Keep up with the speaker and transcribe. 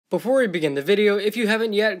Before we begin the video, if you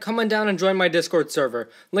haven't yet, come on down and join my Discord server.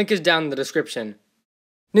 Link is down in the description.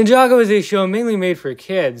 Ninjago is a show mainly made for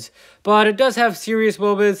kids, but it does have serious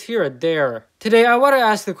moments here and there. Today I want to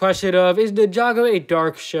ask the question of, is Ninjago a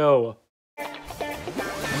dark show?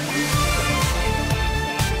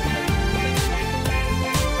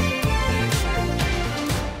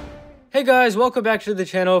 Hey guys, welcome back to the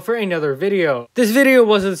channel for another video. This video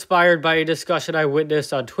was inspired by a discussion I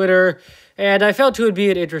witnessed on Twitter, and I felt it would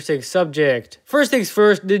be an interesting subject. First things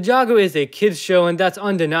first, Ninjago is a kids show and that's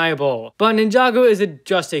undeniable. But Ninjago isn't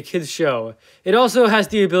just a kids show. It also has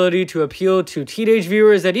the ability to appeal to teenage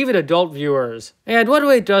viewers and even adult viewers. And one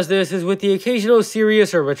way it does this is with the occasional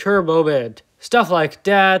serious or mature moment. Stuff like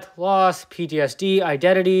death, loss, PTSD,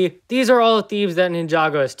 identity, these are all themes that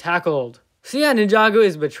Ninjago has tackled. So yeah, Ninjago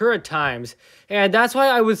is mature at times, and that's why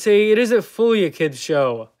I would say it isn't fully a kids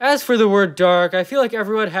show. As for the word dark, I feel like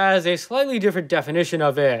everyone has a slightly different definition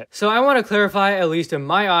of it. So I want to clarify, at least in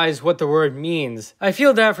my eyes, what the word means. I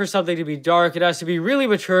feel that for something to be dark, it has to be really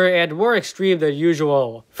mature and more extreme than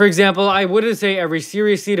usual. For example, I wouldn't say every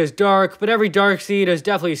serious scene is dark, but every dark scene is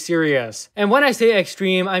definitely serious. And when I say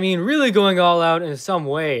extreme, I mean really going all out in some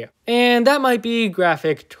way. And that might be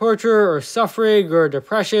graphic torture or suffering or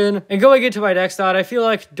depression. And going into my next thought, I feel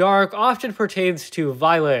like dark often pertains to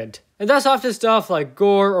violent. And that's often stuff like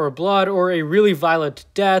gore or blood or a really violent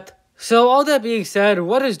death. So all that being said,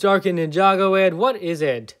 what is dark in Ninjago and what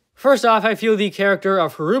isn't? First off, I feel the character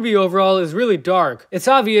of Harubi overall is really dark. It's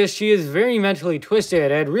obvious she is very mentally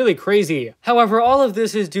twisted and really crazy. However, all of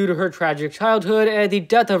this is due to her tragic childhood and the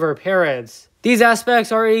death of her parents. These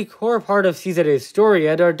aspects are a core part of Season 8's story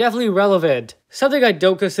and are definitely relevant. Something I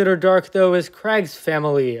don't consider dark though is Craig's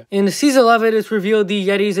family. In Season 11, it's revealed the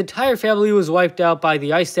Yeti's entire family was wiped out by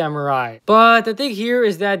the Ice Samurai. But the thing here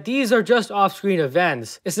is that these are just off-screen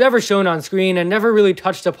events. It's never shown on screen and never really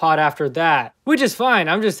touched upon after that. Which is fine,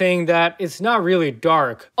 I'm just saying that it's not really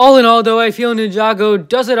dark. All in all though, I feel Ninjago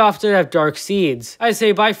doesn't often have dark seeds. I'd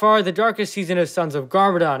say by far the darkest season is Sons of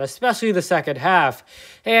Garmadon, especially the second half.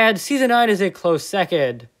 And Season 9 is a close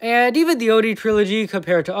second. And even the Oni trilogy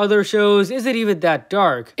compared to other shows isn't even that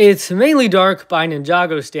dark. It's mainly dark by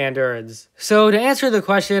Ninjago standards. So to answer the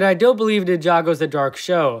question, I don't believe Ninjago's a dark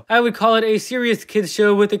show. I would call it a serious kids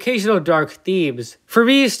show with occasional dark themes. For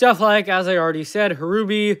me, stuff like, as I already said,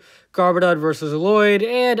 Harubi, Garmadon vs. Lloyd,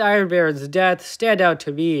 and Iron Baron's death stand out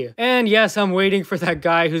to me. And yes, I'm waiting for that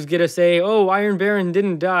guy who's gonna say, oh, Iron Baron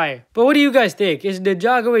didn't die. But what do you guys think? Is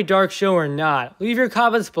Ninjago a dark show or not? Leave your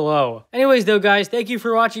comments below. Anyways though guys, thank you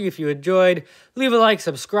for watching. If you enjoyed, leave a like,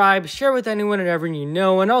 subscribe, share with anyone and everyone you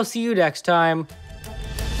know, and I'll see you next time.